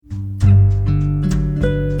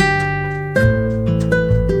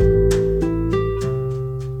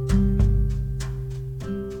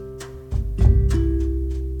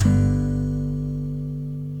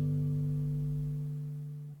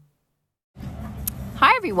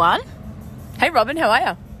Hi, everyone. Hey, Robin, how are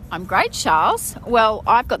you? I'm great, Charles. Well,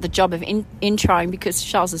 I've got the job of introing because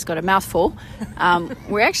Charles has got a mouthful.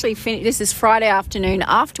 We're actually this is Friday afternoon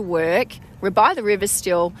after work. We're by the river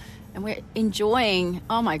still, and we're enjoying,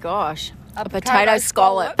 oh my gosh, a potato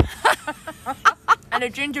scallop. And a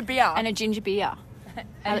ginger beer.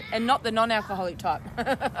 And not the non-alcoholic type.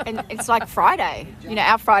 And it's like Friday. You know,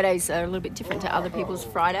 our Fridays are a little bit different to other people's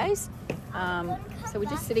Fridays. So we're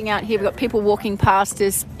just sitting out here. We've got people walking past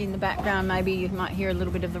us in the background. Maybe you might hear a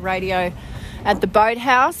little bit of the radio at the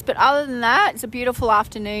boathouse. But other than that, it's a beautiful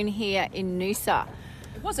afternoon here in Noosa.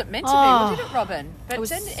 It wasn't meant to be, was it, Robin? But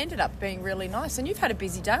it ended up being really nice. And you've had a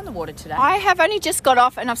busy day on the water today. I have only just got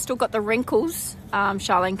off and I've still got the wrinkles.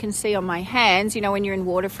 Charlene can see on my hands, you know, when you're in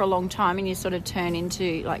water for a long time and you sort of turn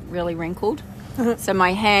into like really wrinkled. So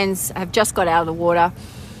my hands have just got out of the water.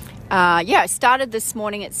 I started this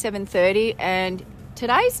morning at 7:30, and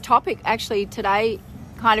today's topic today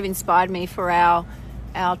kind of inspired me for our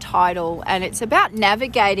title, and it's about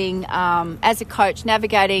navigating, as a coach,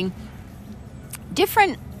 navigating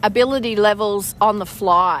different ability levels on the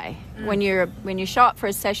fly. When you show up for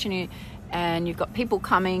a session and you've got people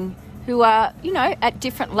coming who are, you know, at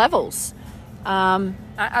different levels.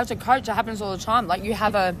 As a coach, it happens all the time. Like you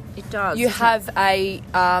have a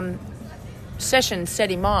session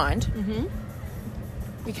set in mind.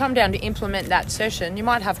 Mm-hmm. You come down to implement that session, you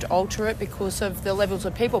might have to alter it because of the levels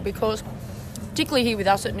of people, because particularly here with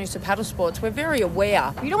us at Noosa Paddle Sports, we're very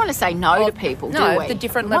aware. You don't want to say no to people, do we? No, the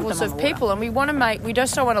different levels of people, and we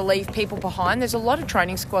just don't want to leave people behind. There's a lot of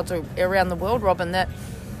training squads around the world, Robin, that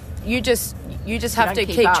you just have to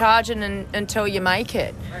keep charging until you make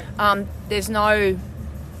it.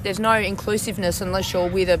 There's no inclusiveness unless you're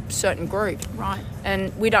with a certain group. Right.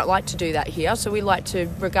 And we don't like to do that here. So we like to,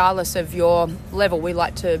 regardless of your level, we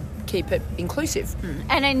like to keep it inclusive.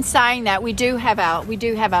 And in saying that, we do have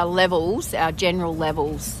our levels, our general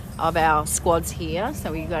levels of our squads here.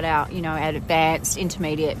 So we've got our advanced,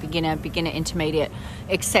 intermediate, beginner, intermediate,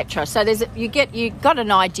 etc. So you got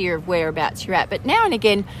an idea of whereabouts you're at. But now and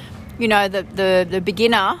again, you know, the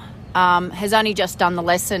beginner has only just done the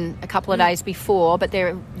lesson a couple of days before, but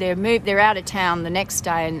they're out of town the next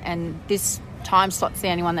day, and this time slot's the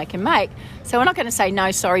only one they can make. So we're not going to say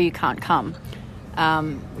no, sorry, you can't come.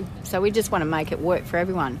 So we just want to make it work for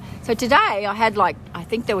everyone. So today I had I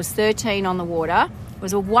think there was 13 on the water. It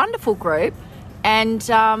was a wonderful group, and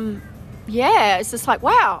it's just like,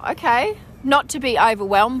 wow, okay, not to be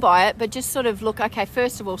overwhelmed by it, but just sort of look, okay,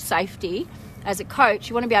 first of all, safety. As a coach,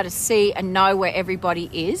 you want to be able to see and know where everybody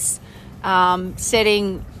is.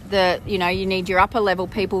 Setting you need your upper level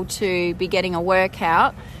people to be getting a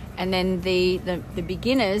workout, and then the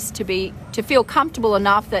beginners to feel comfortable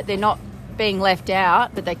enough that they're not being left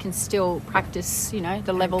out, but they can still practice, you know,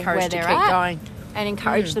 the level where they're at, going. And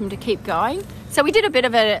encourage them to keep going. So we did a bit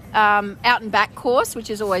of a out and back course,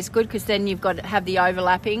 which is always good because then you've got to have the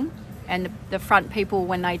overlapping. And the front people,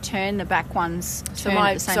 when they turn, the back ones turn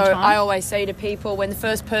at the same time. So I always say to people, when the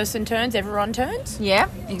first person turns, everyone turns. Yeah,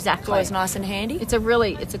 exactly. It's always nice and handy. It's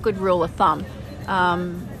a good rule of thumb.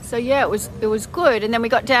 It was good. And then we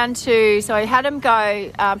got down to, so I had them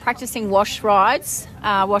go practicing wash rides,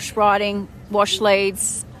 wash riding, wash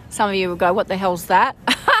leads. Some of you will go, what the hell's that?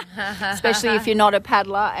 Especially if you're not a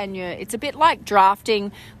paddler, and it's a bit like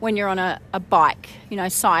drafting when you're on a bike, you know,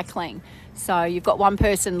 cycling. So you've got one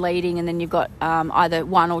person leading, and then you've got either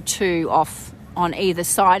one or two off on either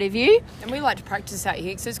side of you. And we like to practice out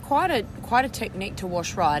here because it's quite a technique to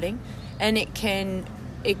wash riding, and it can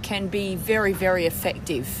be very, very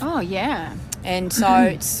effective. Oh yeah. And so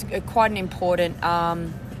it's quite an important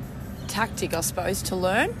tactic, I suppose, to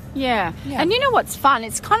learn. Yeah. And you know what's fun?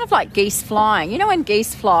 It's kind of like geese flying. You know when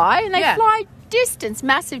geese fly and they fly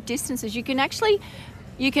massive distances.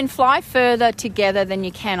 You can fly further together than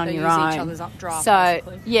you can on your own. Use each other's updraft.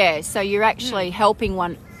 So you're actually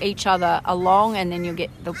helping each other along, and then you'll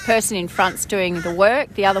get the person in front's doing the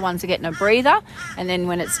work, the other ones are getting a breather, and then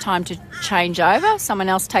when it's time to change over, someone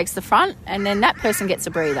else takes the front, and then that person gets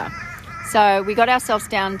a breather. So we got ourselves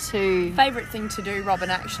down to... Favourite thing to do,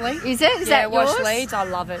 Robin, actually. Is it? Is that yours? Wash leads. I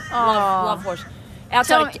love it. Love wash.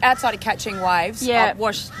 Outside of catching waves, sitting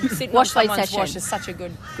on someone's wash is such a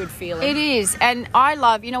good feeling. It is, and I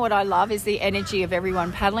love, you know what I love is the energy of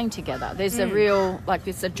everyone paddling together. There's a real,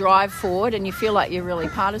 there's a drive forward, and you feel like you're really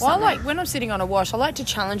part of something. Well, when I'm sitting on a wash, I like to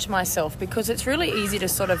challenge myself, because it's really easy to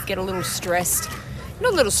sort of get a little stressed.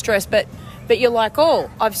 Not a little stressed, but you're like,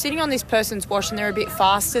 I'm sitting on this person's wash and they're a bit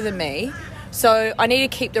faster than me, so I need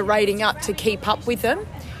to keep the rating up to keep up with them.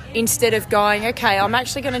 Instead of going, okay, I'm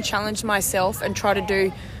actually going to challenge myself and try to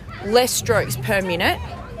do less strokes per minute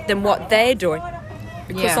than what they're doing.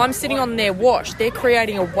 because Yeah. I'm sitting on their wash. They're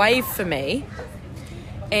creating a wave for me.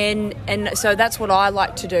 And so that's what I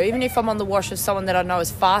like to do. Even if I'm on the wash with someone that I know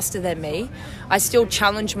is faster than me, I still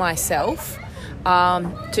challenge myself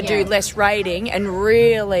to do less rating and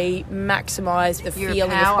really maximise the Your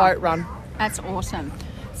feeling power. of boat run. That's awesome.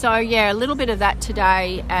 So yeah, a little bit of that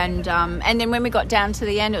today, and then when we got down to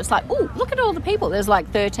the end, it was like, oh, look at all the people. There's like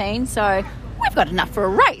 13, so we've got enough for a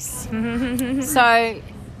race. So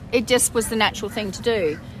it just was the natural thing to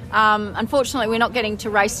do. Unfortunately, we're not getting to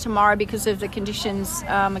race tomorrow because of the conditions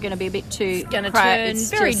are going to be a bit too. Going to turn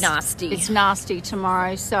very nasty. It's nasty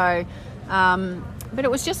tomorrow, so. But it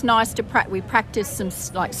was just nice to we practiced some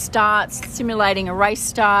like starts, simulating a race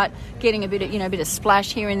start, getting a bit of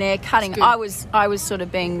splash here and there, cutting. I was sort of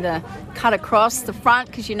being the cut across the front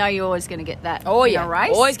because you're always going to get that. Oh in yeah, a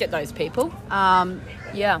race. always get those people.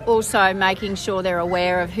 Also making sure they're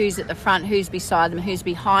aware of who's at the front, who's beside them, who's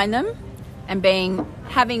behind them, and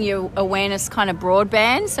having your awareness kind of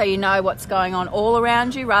broadband so you know what's going on all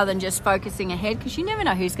around you rather than just focusing ahead because you never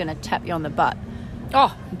know who's going to tap you on the butt.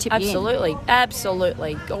 Oh, tip you in.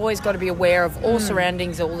 absolutely. Always got to be aware of all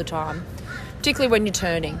surroundings all the time, particularly when you're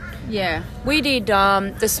turning. Yeah. We did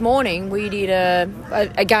this morning. We did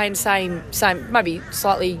again same maybe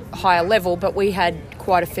slightly higher level, but we had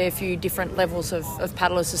quite a fair few different levels of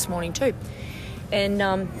paddlers this morning too, and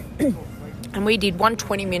and we did 1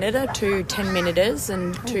 20-minute, 2 10-minuters,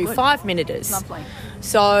 and 2 5-minuters. Lovely.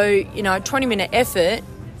 So 20-minute effort.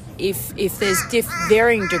 If there's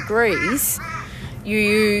varying degrees.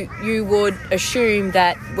 You would assume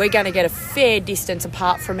that we're going to get a fair distance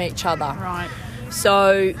apart from each other. Right.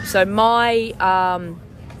 So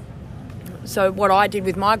what I did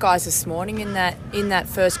with my guys this morning in that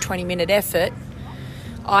first 20-minute effort,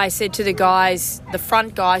 I said to the guys, the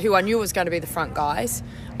front guy who I knew was going to be the front guys,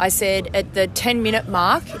 I said at the 10-minute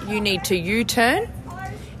mark you need to U-turn,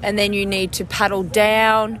 and then you need to paddle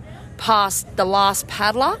down past the last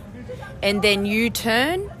paddler, and then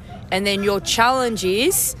U-turn. And then your challenge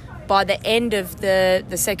is, by the end of the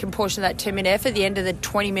second portion of that 10-minute effort, the end of the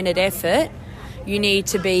 20-minute effort, you need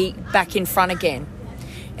to be back in front again.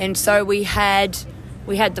 And so we had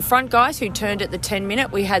the front guys who turned at the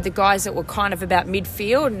 10-minute. We had the guys that were kind of about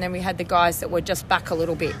midfield, and then we had the guys that were just back a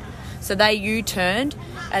little bit. So they U-turned,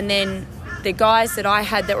 and then the guys that I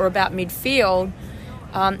had that were about midfield,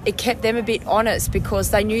 it kept them a bit honest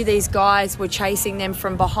because they knew these guys were chasing them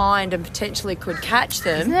from behind and potentially could catch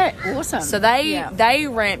them. Isn't that awesome? So they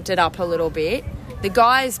ramped it up a little bit. The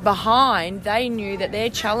guys behind, they knew that their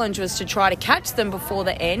challenge was to try to catch them before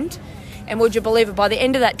the end. And would you believe it, by the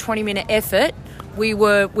end of that 20-minute effort, we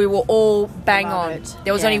were all bang on.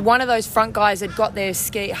 There was only one of those front guys that got their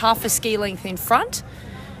half a ski length in front.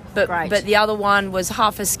 But the other one was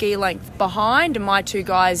half a ski length behind, and my 2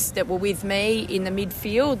 guys that were with me in the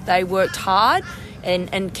midfield, they worked hard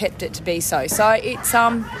and kept it to be so. So it's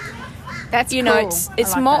that's cool.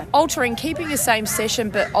 it's like altering, keeping the same session,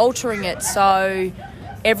 but altering it so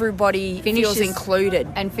everybody feels included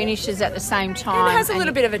and finishes at the same time. And it has a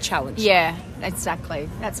little bit of a challenge. Yeah, exactly.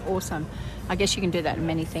 That's awesome. I guess you can do that in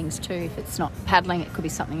many things too. If it's not paddling, it could be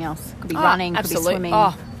something else. It could be running, it could be swimming.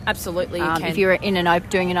 Oh, absolutely, you can. If you're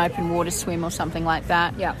doing an open water swim or something like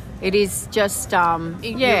that. Yeah. It is just,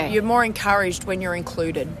 You're more encouraged when you're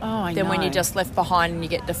included than when know. you're just left behind and you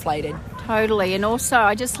get deflated. Totally. And also,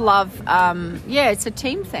 I just love, it's a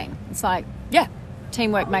team thing. It's like,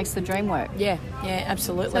 teamwork makes the dream work. Yeah,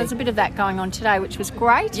 absolutely. So there's a bit of that going on today, which was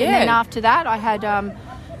great. Yeah. And then after that, I had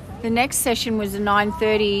the next session was a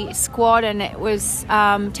 9:30 squad, and it was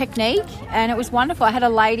technique, and it was wonderful. I had a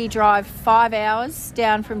lady drive 5 hours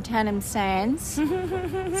down from Tannum Sands.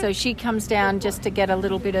 So she comes down just to get a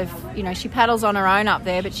little bit of, she paddles on her own up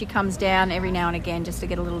there, but she comes down every now and again just to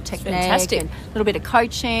get a little technique. Fantastic. And a little bit of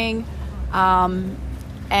coaching.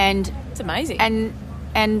 And it's amazing.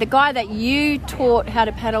 And the guy that you taught how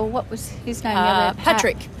to paddle, what was his name?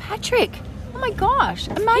 Patrick. Patrick. Oh my gosh,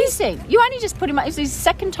 amazing. You only just put him, it was his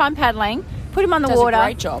second time paddling, put him on the water. Does a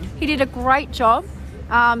great job. He did a great job.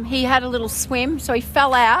 He had a little swim, so he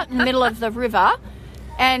fell out in the middle of the river,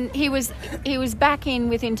 and he was back in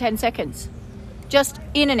within 10 seconds. Just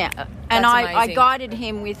in and out. And I guided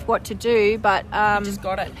him with what to do, but he just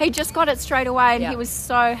got it. He just got it straight away, and he was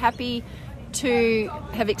so happy to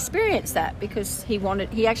have experienced that because he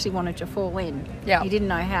actually wanted to fall in. Yeah. He didn't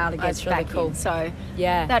know how to get back in. So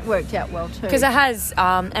that worked out well too. Because it has,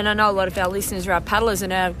 and I know a lot of our listeners are our paddlers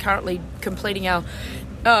and are currently completing our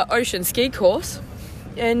ocean ski course,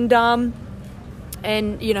 and have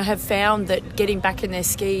found that getting back in their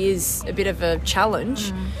ski is a bit of a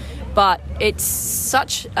challenge. but it's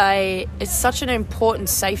such an important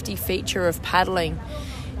safety feature of paddling,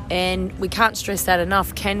 and we can't stress that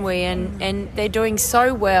enough, can we? And they're doing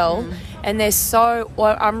so well. And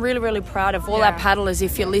I'm really, really proud of all our paddlers,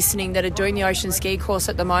 if you're listening, that are doing the ocean ski course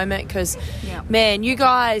at the moment, because, man, you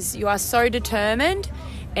guys, you are so determined,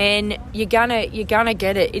 and you're gonna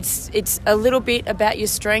get it. It's a little bit about your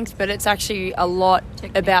strength, but it's actually a lot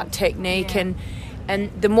about technique. And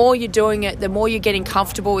the more you're doing it, the more you're getting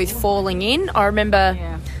comfortable with falling in. I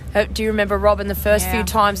remember... do you remember, Robin, the first few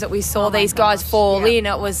times that we saw these guys fall in,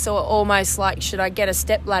 it was almost like, should I get a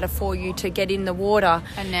step ladder for you to get in the water?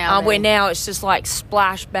 And now, where now it's just like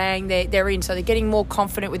splash, bang, they're in. So they're getting more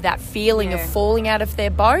confident with that feeling of falling out of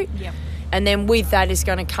their boat. Yep. And then with that is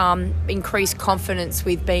going to come increased confidence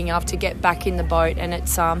with being able to get back in the boat. And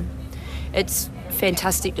it's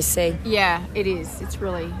fantastic to see. Yeah, it is. It's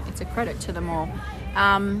a credit to them all.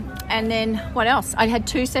 And then what else? I had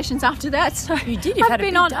 2 sessions after that. So you did. You've had a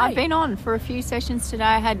big day. I've been on for a few sessions today.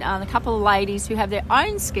 I had a couple of ladies who have their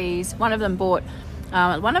own skis. One of them bought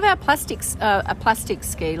one of our plastics, a plastic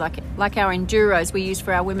ski, like our enduros we use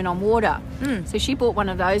for our women on water. So she bought one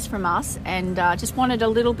of those from us, and just wanted a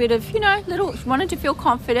little bit of, wanted to feel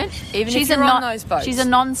confident. Even if you're on those boats. She's a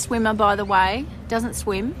non-swimmer, by the way. Doesn't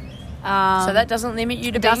swim. So that doesn't limit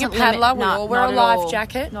you to being a paddler. We all wear a life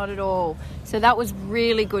jacket. Not at all. So that was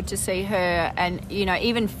really good to see her, and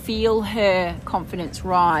even feel her confidence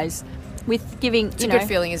rise with giving. It's a good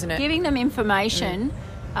feeling, isn't it? Giving them information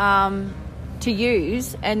to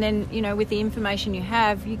use, and then with the information you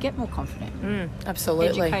have, you get more confident.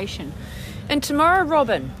 Absolutely. Education. And tomorrow,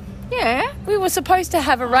 Robin. Yeah, we were supposed to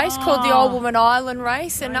have a race called the Old Woman Island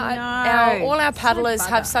Race, and all our paddlers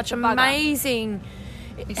have such amazing.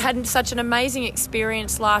 Had such an amazing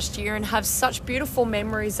experience last year, and have such beautiful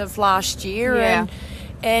memories of last year.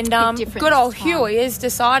 And good old Huey has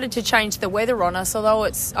decided to change the weather on us, although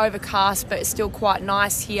it's overcast, but it's still quite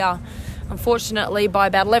nice here. Unfortunately, by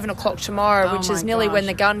about 11 o'clock tomorrow, which is nearly when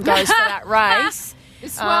the gun goes for that race. The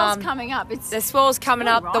swell's coming up. The swell's coming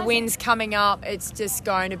up, rising. The wind's coming up. It's just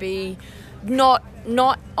going to be not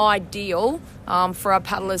ideal for our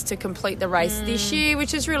paddlers to complete the race this year,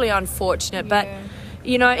 which is really unfortunate. But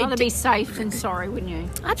you'd rather be safe than sorry, wouldn't you?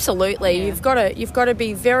 Absolutely. You've got to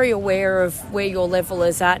be very aware of where your level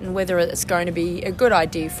is at and whether it's going to be a good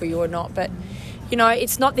idea for you or not. But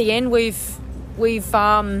it's not the end. We're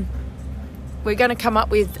going to come up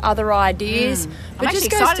with other ideas, but it just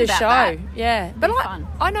goes to show. Yeah, but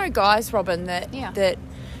I know guys, Robin, that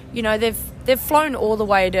they've flown all the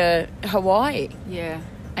way to Hawaii. Yeah,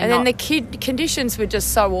 and then the conditions were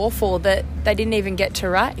just so awful that they didn't even get to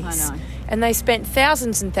race. I know. And they spent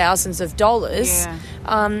thousands and thousands of dollars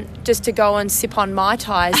just to go and sip on Mai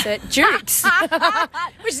Tais at Duke's.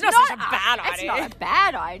 Which is not such a bad idea. It's not a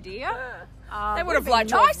bad idea. They would have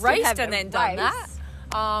liked to have raced and then done that,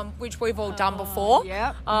 which we've all done before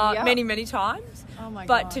many, many times. Oh my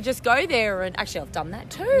but gosh. To just go there, and actually I've done that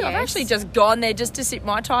too. Yes. I've actually just gone there just to sip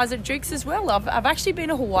Mai Tais at Duke's as well. I've actually been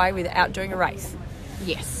to Hawaii without doing a race.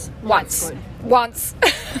 Yes. Once. Once.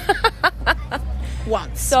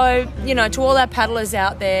 So, to all our paddlers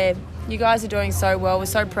out there, you guys are doing so well. We're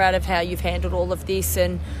so proud of how you've handled all of this.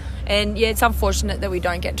 And it's unfortunate that we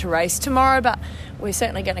don't get to race tomorrow, but we're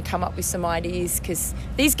certainly going to come up with some ideas, because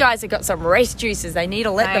these guys have got some race juices. They need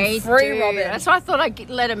to let them free, Robin. That's why I thought I'd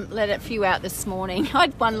let a few out this morning. I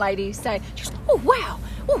had one lady say, she was, oh, wow.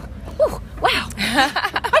 Oh, wow.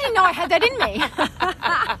 I didn't know I had that in me.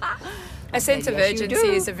 A sense of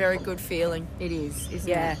urgency is a very good feeling. It is, isn't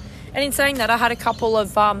it? it? And in saying that, I had a couple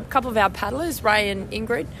of our paddlers, Ray and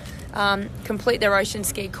Ingrid, complete their ocean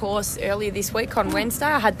ski course earlier this week on Wednesday.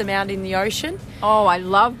 I had them out in the ocean. Oh, I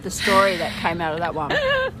love the story that came out of that one.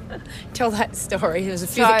 Tell that story. There was a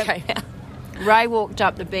few that came out. Ray walked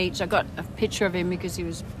up the beach. I got a picture of him because he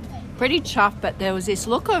was pretty chuffed, but there was this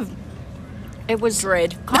look of... It was...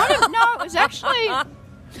 dread. No, it was actually...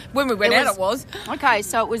 When we went out, it was. Okay,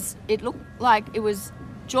 so it looked like it was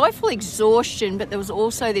joyful exhaustion, but there was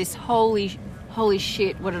also this holy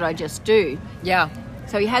shit, what did I just do? Yeah.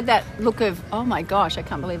 So he had that look of, oh my gosh, I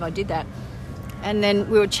can't believe I did that. And then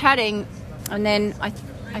we were chatting, and then I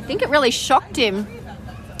think it really shocked him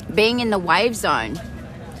being in the wave zone.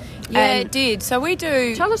 Yeah, it did. So we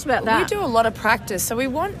do... Tell us about that. We do a lot of practice. So we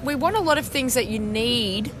want a lot of things that you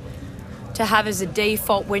need to have as a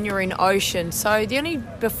default when you're in ocean. So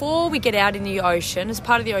before we get out in the ocean, as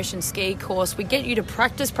part of the ocean ski course, we get you to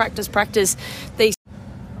practice these.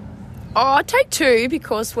 Take 2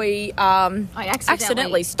 because we I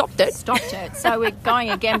accidentally stopped it. So we're going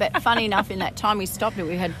again, but funny enough, in that time we stopped it,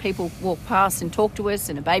 we had people walk past and talk to us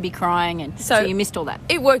and a baby crying, and so you missed all that.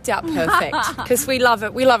 It worked out perfect because we love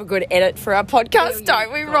it. We love a good edit for our podcast,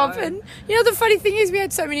 don't we, Robin? You know, the funny thing is we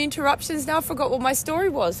had so many interruptions, now I forgot what my story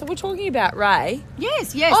was. So we're talking about Ray.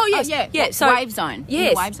 Yes. Oh, yes. Yeah. So, wave zone.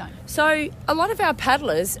 Yes. Wave zone. So a lot of our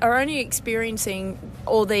paddlers are only experiencing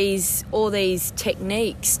all these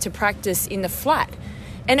techniques to practice in the flat,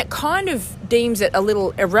 and it kind of deems it a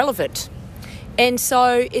little irrelevant. And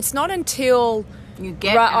so it's not until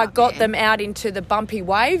I got them out into the bumpy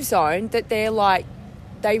wave zone that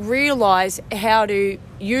they realise how to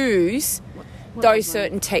use those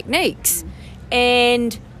certain techniques,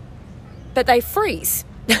 but they freeze.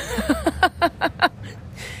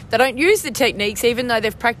 They don't use the techniques even though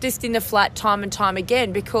they've practiced in the flat time and time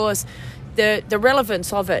again, because the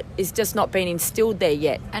relevance of it is just not been instilled there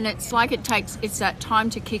yet. And it's like it's that time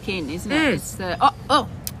to kick in, isn't it? It's the and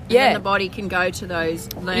then the body can go to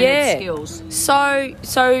those learned skills.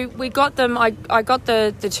 So we got them. I got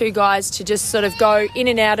the 2 guys to just sort of go in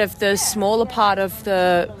and out of the smaller part of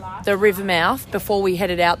the river mouth before we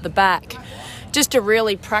headed out the back, just to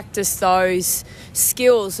really practice those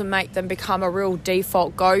skills and make them become a real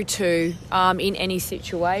default go-to in any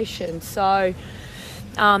situation. So,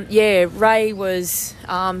 Ray was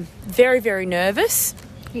very, very nervous.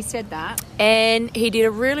 He said that. And he did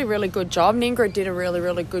a really, really good job. And Ingrid did a really,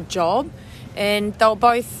 really good job. And they were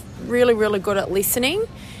both really, really good at listening,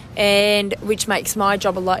 and which makes my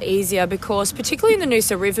job a lot easier because particularly in the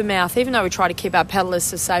Noosa River mouth, even though we try to keep our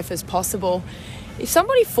paddlers as safe as possible, if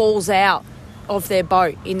somebody falls out of their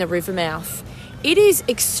boat in the river mouth, it is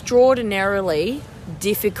extraordinarily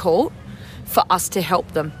difficult for us to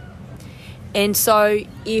help them. And so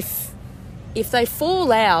if they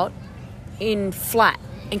fall out in flat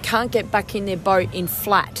and can't get back in their boat in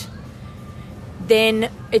flat, then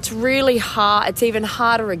it's really hard. It's even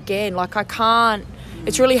harder again.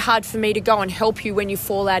 It's really hard for me to go and help you when you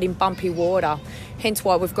fall out in bumpy water. Hence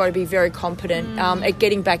why we've got to be very competent at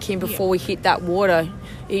getting back in before we hit that water.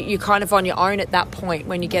 You're kind of on your own at that point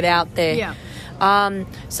when you get out there. Yeah.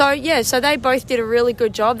 So they both did a really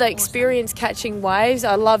good job. They experienced catching waves.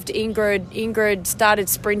 I loved Ingrid. Ingrid started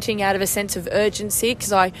sprinting out of a sense of urgency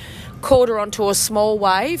because I called her onto a small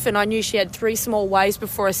wave, and I knew she had 3 small waves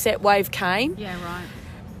before a set wave came. Yeah, right.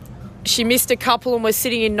 She missed a couple and was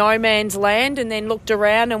sitting in no man's land, and then looked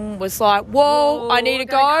around and was like, whoa, I need to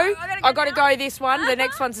go. I got to go this one. The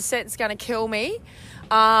next one's a set that's going to kill me.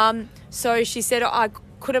 So she said, I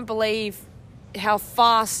couldn't believe how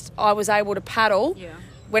fast I was able to paddle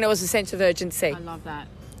when it was a sense of urgency. I love that.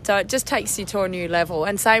 So it just takes you to a new level.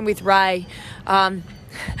 And same with Ray.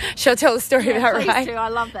 Shall I tell the story about Ray? Please do. I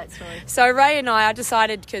love that story. So Ray and I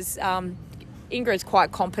decided, because Ingrid's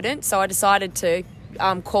quite competent, so I decided to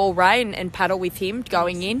call Ray and paddle with him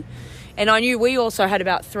going in. And I knew we also had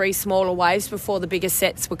about 3 smaller waves before the bigger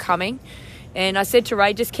sets were coming. And I said to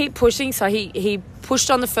Ray, just keep pushing. So he pushed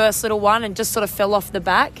on the first little one and just sort of fell off the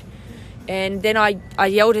back. And then I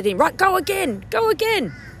yelled at him, right, go again.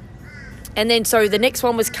 And then so the next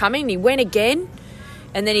one was coming, he went again.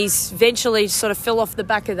 And then he's eventually sort of fell off the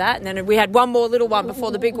back of that. And then we had one more little one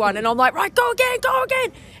before the big one. And I'm like, right, go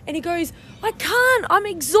again. And he goes, I can't, I'm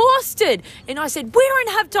exhausted. And I said, we don't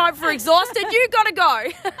have time for exhausted. You got to go.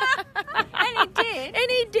 And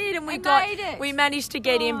he did. And we managed to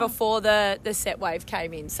get in before the set wave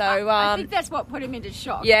came in. So I think that's what put him into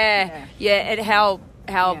shock. Yeah. And how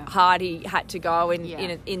hard he had to go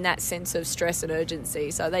in that sense of stress and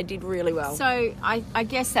urgency. So they did really well. So I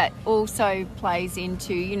guess that also plays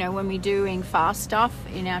into, when we're doing fast stuff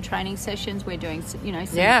in our training sessions, we're doing,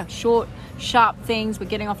 some short, sharp things. We're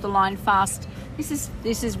getting off the line fast.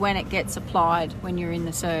 This is when it gets applied when you're in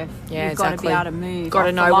the surf. Yeah, You've got to be able to move. Got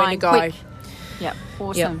to know when to go. Quick. Yep,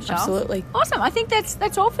 awesome, Charles. Absolutely. Awesome. I think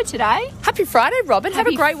that's all for today. Happy Friday, Robin. Have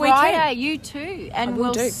a great weekend. Happy Friday, you too. And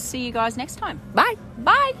we'll see you guys next time. Bye.